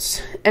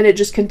burns, and it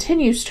just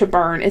continues to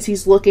burn as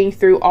he's looking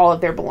through all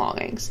of their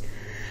belongings.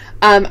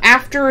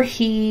 After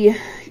he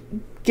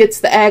gets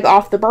the egg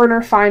off the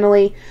burner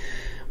finally,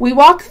 we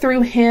walk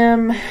through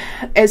him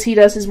as he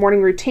does his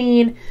morning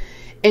routine,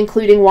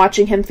 including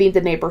watching him feed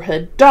the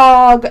neighborhood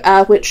dog,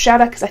 which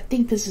shout out because I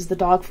think this is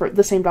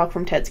the same dog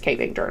from Ted's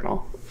Caving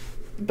Journal.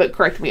 But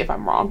correct me if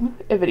I'm wrong,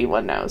 if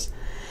anyone knows.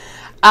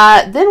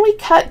 Then we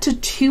cut to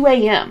 2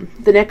 a.m.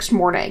 the next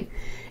morning,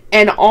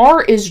 and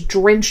R is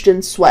drenched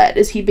in sweat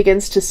as he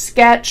begins to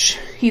sketch.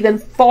 He then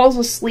falls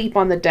asleep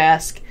on the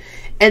desk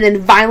and then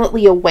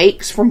violently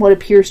awakes from what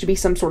appears to be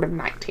some sort of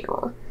night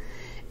terror.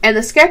 And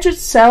the sketch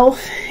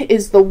itself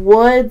is the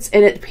woods,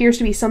 and it appears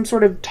to be some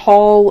sort of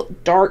tall,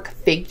 dark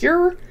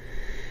figure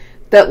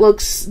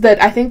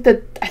I think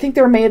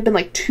there may have been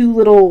like 2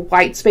 little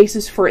white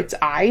spaces for its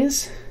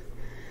eyes.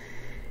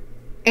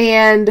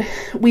 And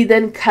we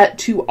then cut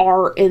to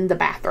R in the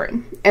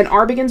bathroom, and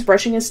R begins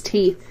brushing his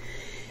teeth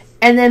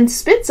and then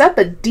spits up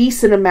a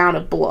decent amount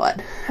of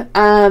blood.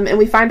 And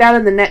we find out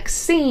in the next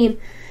scene,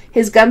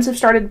 his gums have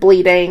started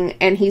bleeding,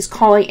 and he's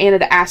calling Anna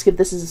to ask if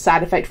this is a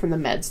side effect from the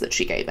meds that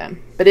she gave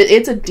him. But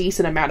it's a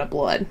decent amount of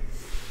blood.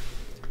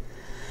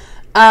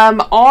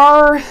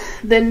 R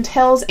then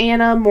tells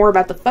Anna more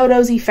about the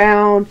photos he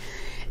found,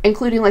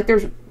 including like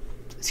there's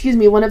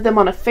one of them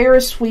on a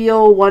Ferris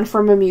wheel, one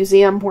from a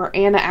museum where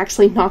Anna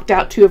actually knocked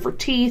out 2 of her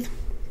teeth.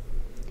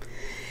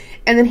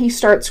 And then he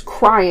starts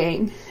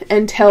crying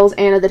and tells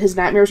Anna that his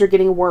nightmares are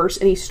getting worse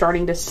and he's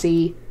starting to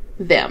see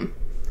them.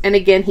 And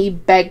again, he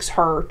begs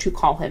her to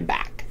call him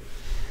back.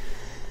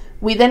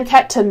 We then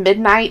cut to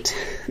midnight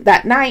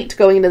that night,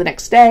 going into the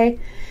next day,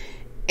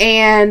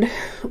 and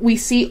we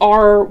see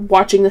R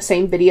watching the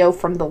same video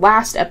from the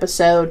last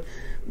episode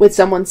with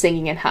someone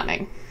singing and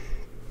humming.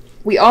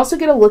 We also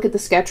get a look at the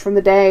sketch from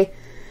the day.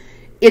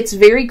 It's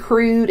very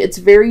crude, it's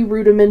very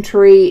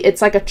rudimentary,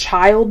 it's like a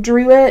child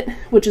drew it,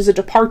 which is a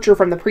departure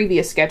from the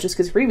previous sketches,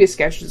 because previous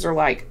sketches are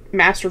like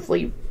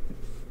masterfully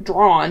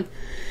drawn.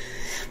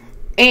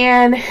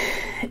 And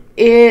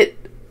it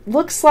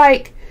looks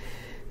like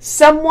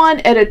someone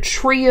at a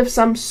tree of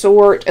some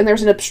sort, and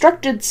there's an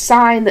obstructed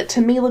sign that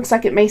to me looks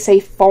like it may say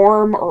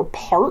farm or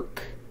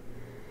park.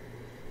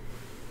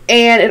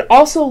 And it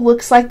also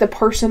looks like the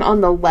person on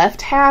the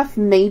left half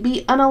may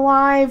be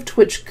unalived,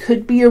 which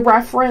could be a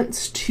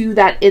reference to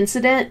that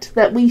incident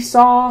that we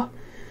saw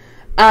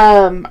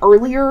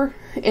earlier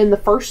in the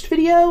first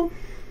video.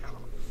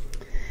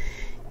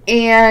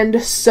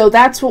 And so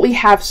that's what we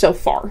have so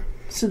far.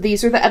 So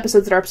these are the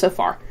episodes that are up so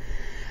far.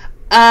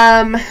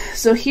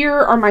 So here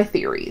are my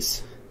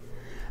theories.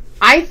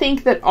 I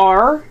think that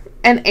R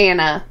and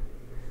Anna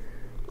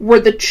were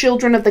the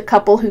children of the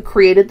couple who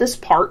created this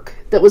park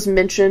that was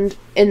mentioned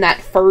in that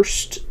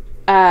first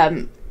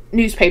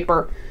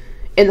newspaper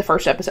in the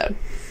first episode.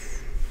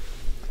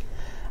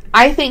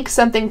 I think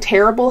something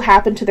terrible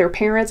happened to their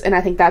parents, and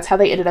I think that's how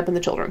they ended up in the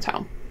children's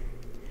home.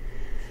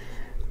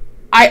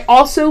 I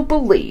also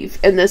believe,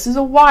 and this is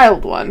a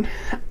wild one,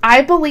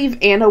 I believe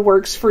Anna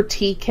works for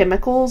T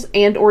Chemicals,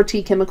 and or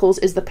T Chemicals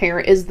is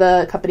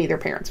the company their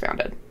parents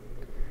founded.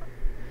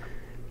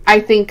 I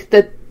think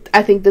that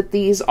I think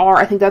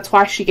that's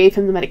why she gave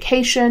him the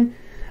medication.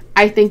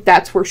 I think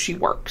that's where she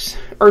works.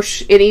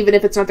 And even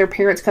if it's not their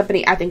parents'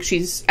 company, I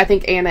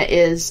think Anna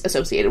is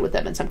associated with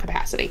them in some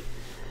capacity.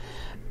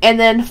 And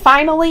then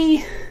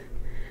finally,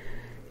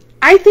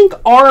 I think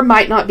R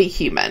might not be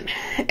human.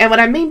 And what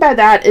I mean by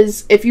that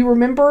is, if you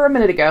remember a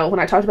minute ago when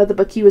I talked about the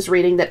book he was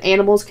reading, that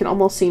animals can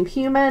almost seem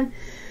human,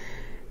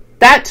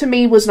 that to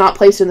me was not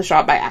placed in the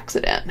shot by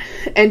accident.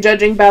 And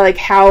judging by like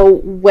how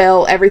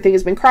well everything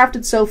has been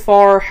crafted so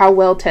far, how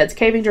well Ted's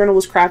caving journal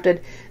was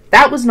crafted,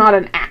 that was not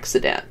an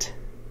accident.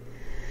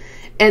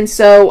 And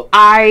so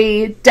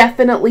I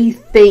definitely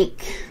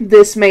think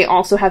this may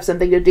also have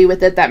something to do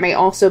with it. That may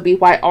also be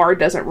why R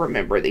doesn't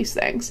remember these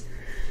things.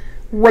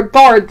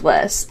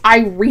 Regardless,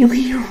 I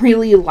really,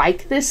 really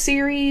like this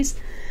series.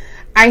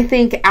 I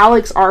think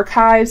Alex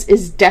Archives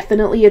is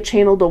definitely a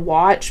channel to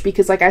watch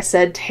because, like I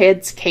said,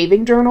 Ted's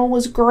caving journal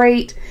was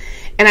great.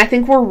 And I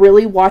think we're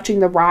really watching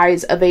the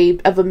rise of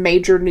a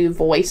major new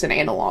voice in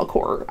analog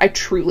horror. I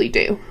truly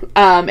do.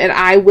 And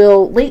I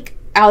will link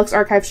Alex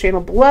Archives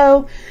channel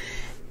below.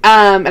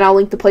 And I'll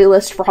link the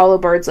playlist for Hollow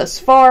Birds thus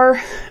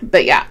far.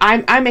 But yeah,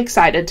 I'm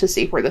excited to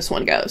see where this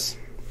one goes.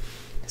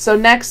 So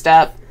next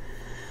up,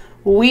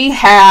 we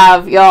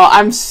have, y'all,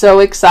 I'm so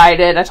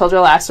excited. I told you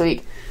last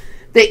week.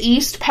 The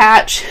East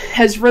Patch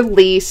has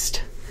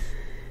released,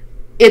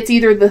 it's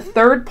either the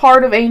third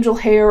part of Angel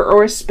Hair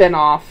or a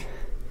spinoff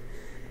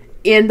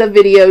in the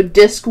video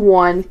Disc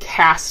 1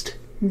 Cast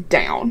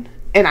Down.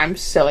 And I'm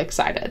so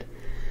excited.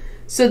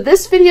 So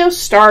this video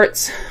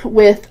starts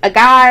with a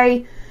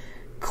guy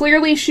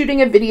clearly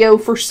shooting a video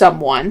for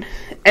someone,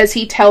 as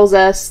he tells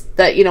us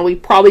that, you know, we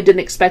probably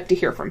didn't expect to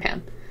hear from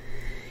him.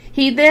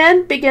 He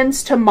then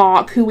begins to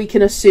mock who we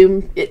can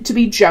assume it to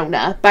be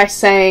Jonah by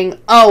saying,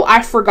 "Oh,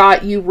 I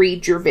forgot you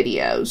read your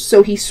videos."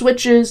 So he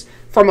switches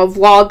from a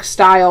vlog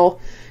style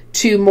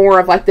to more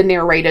of like the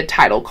narrated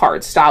title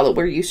card style that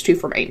we're used to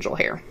from Angel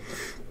Hair.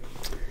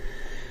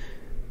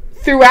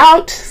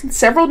 Throughout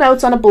several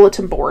notes on a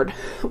bulletin board,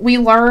 we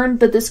learned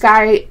that this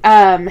guy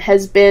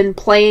has been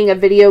playing a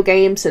video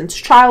game since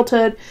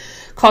childhood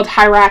called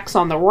Hyrax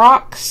on the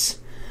Rocks.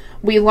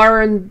 We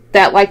learned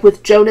that, like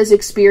with Jonah's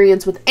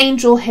experience with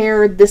Angel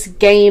Hair, this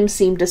game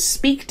seemed to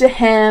speak to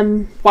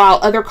him, while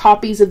other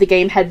copies of the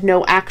game had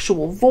no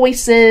actual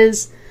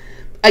voices.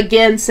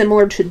 Again,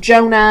 similar to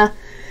Jonah,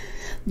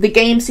 the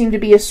game seemed to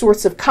be a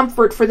source of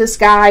comfort for this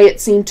guy.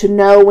 It seemed to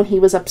know when he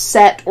was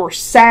upset or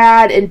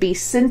sad and be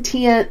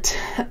sentient.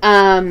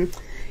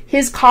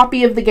 His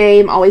copy of the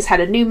game always had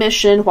a new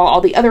mission, while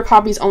all the other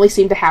copies only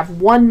seemed to have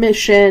one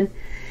mission.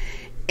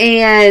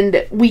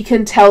 And we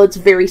can tell it's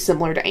very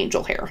similar to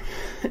Angel Hair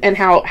and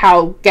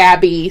how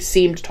Gabby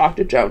seemed to talk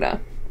to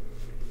Jonah.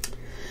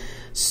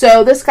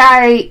 So this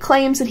guy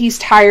claims that he's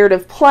tired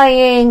of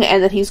playing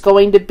and that he's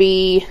going to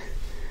be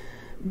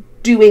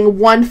doing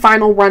one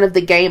final run of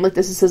the game. Like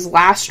this is his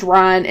last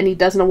run, and he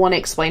doesn't want to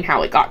explain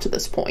how it got to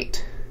this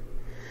point.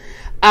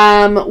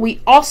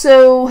 We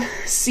also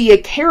see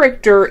a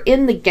character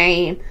in the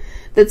game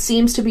that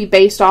seems to be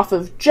based off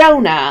of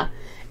Jonah.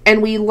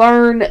 And we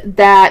learn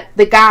that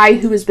the guy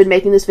who has been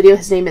making this video,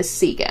 his name is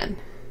Segan.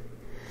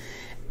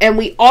 And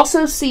we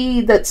also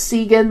see that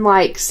Segan,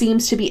 like,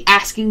 seems to be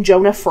asking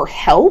Jonah for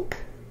help.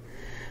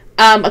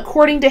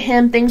 According to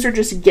him, things are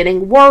just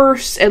getting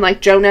worse. And,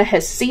 like, Jonah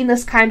has seen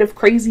this kind of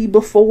crazy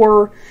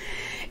before.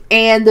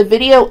 And the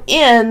video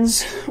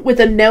ends with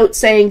a note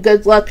saying,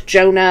 "Good luck,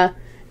 Jonah,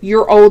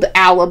 your old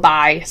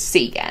alibi,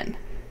 Segan."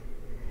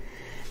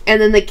 And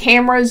then the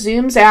camera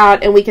zooms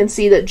out and we can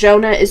see that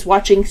Jonah is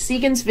watching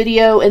Segan's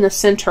video in the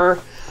center,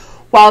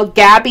 while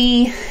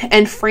Gabby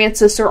and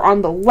Francis are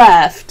on the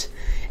left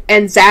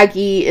and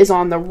Zaggy is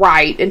on the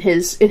right in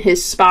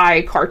his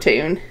spy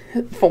cartoon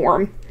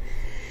form.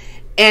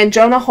 And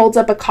Jonah holds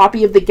up a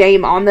copy of the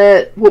game on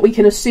what we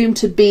can assume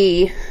to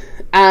be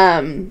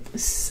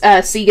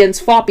Segan's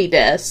floppy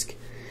disk.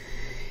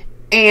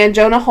 And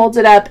Jonah holds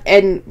it up,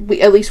 and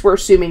at least we're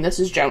assuming this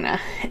is Jonah.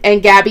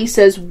 And Gabby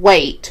says,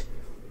 "Wait,"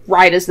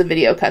 right as the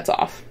video cuts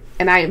off.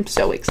 And I am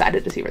so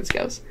excited to see where this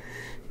goes.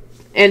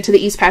 And to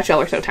the East Patch,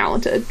 y'all are so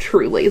talented,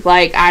 truly.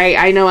 Like,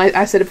 I know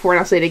I said it before and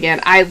I'll say it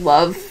again. I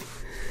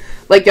love,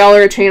 like, y'all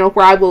are a channel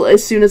where I will,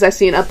 as soon as I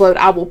see an upload,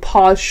 I will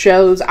pause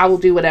shows, I will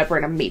do whatever,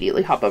 and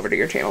immediately hop over to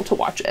your channel to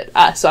watch it.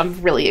 So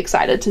I'm really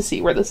excited to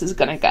see where this is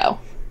going to go.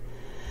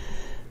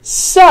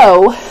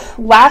 So,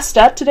 last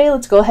up today,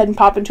 let's go ahead and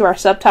pop into our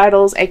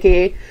subtitles,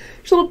 aka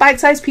just little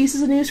bite-sized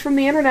pieces of news from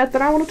the internet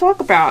that I want to talk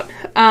about.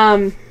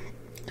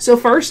 So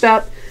first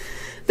up,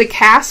 the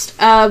cast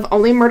of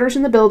Only Murders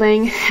in the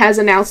Building has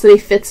announced that a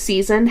 5th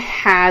season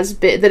has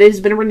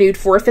been renewed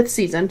for a 5th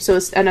season, so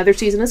another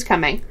season is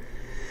coming.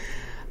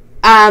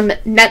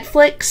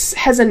 Netflix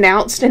has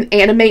announced an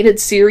animated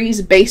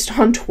series based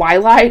on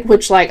Twilight,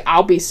 which, like,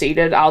 I'll be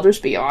seated, I'll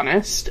just be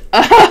honest.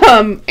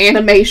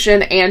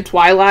 Animation and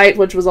Twilight,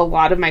 which was a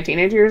lot of my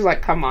teenage years,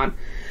 like, come on.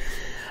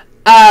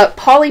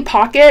 Polly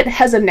Pocket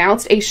has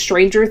announced a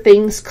Stranger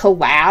Things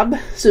collab,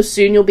 so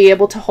soon you'll be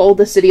able to hold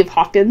the city of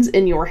Hawkins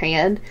in your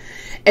hand.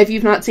 If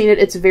you've not seen it,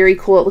 it's very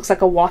cool. It looks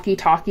like a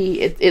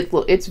walkie-talkie.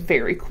 It's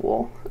very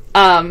cool.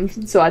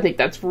 So I think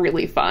that's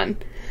really fun.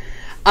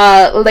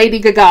 Lady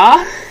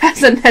Gaga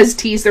has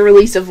teased the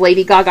release of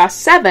Lady Gaga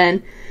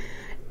 7,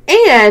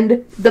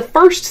 and the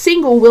first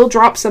single will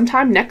drop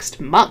sometime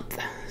next month.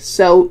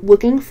 So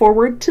looking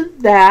forward to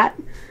that.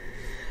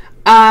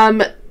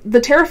 The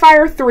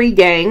Terrifier 3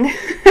 gang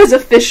has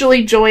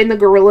officially joined the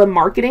guerrilla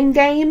marketing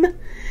game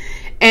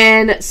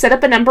and set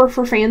up a number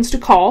for fans to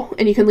call,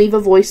 and you can leave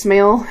a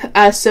voicemail.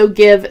 So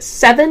give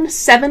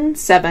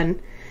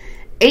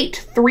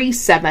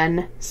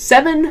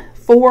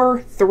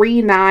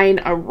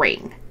 777-837-7439 a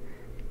ring,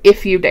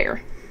 if you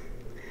dare.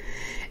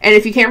 And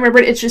if you can't remember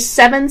it, it's just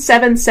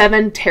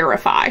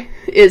 777-TERRIFY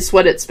is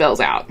what it spells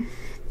out.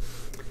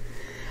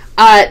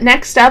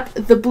 Next up,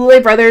 the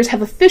Boulet brothers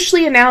have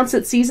officially announced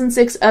that Season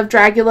 6 of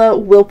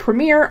Dragula will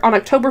premiere on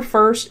October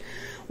 1st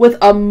with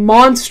a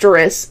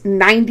monstrous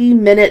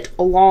 90-minute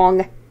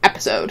long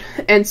episode.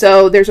 And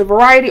so there's a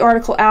Variety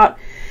article out,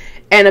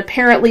 and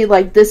apparently,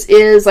 like, this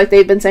is, like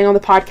they've been saying on the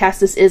podcast,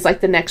 this is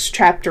like the next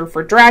chapter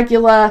for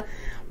Dragula.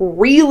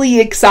 Really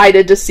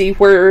excited to see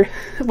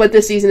what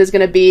this season is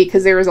going to be,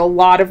 because there is a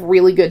lot of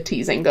really good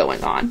teasing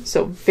going on.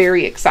 So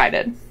very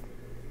excited.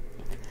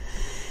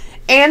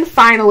 And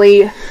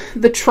finally,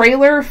 the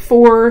trailer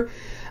for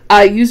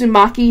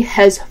Uzumaki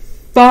has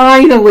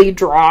finally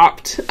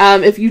dropped.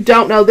 If you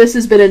don't know, this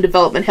has been in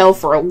development hell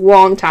for a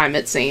long time,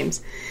 it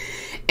seems.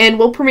 And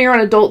will premiere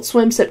on Adult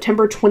Swim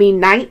September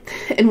 29th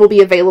and will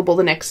be available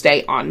the next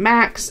day on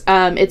Max.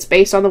 It's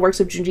based on the works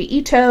of Junji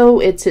Ito.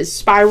 It's his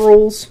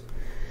Spirals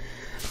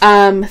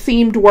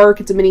themed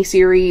work. It's a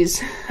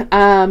miniseries.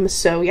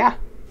 So yeah.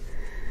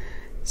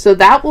 So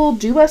that will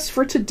do us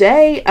for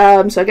today.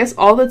 So I guess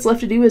all that's left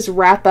to do is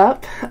wrap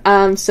up.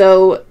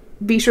 So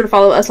be sure to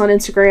follow us on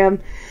Instagram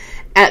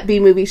at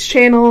bmovies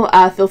channel.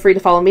 Feel free to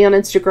follow me on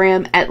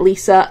Instagram at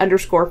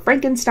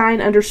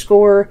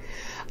Lisa_Frankenstein_.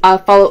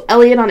 Follow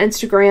Elliot on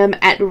Instagram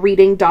at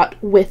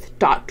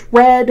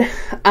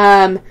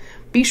reading.with.red.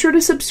 Be sure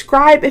to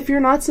subscribe if you're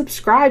not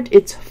subscribed.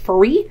 It's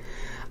free.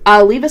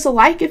 Leave us a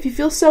like if you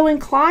feel so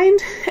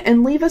inclined,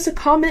 and leave us a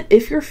comment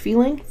if you're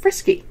feeling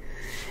frisky.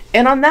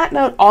 And on that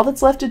note, all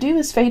that's left to do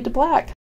is fade to black.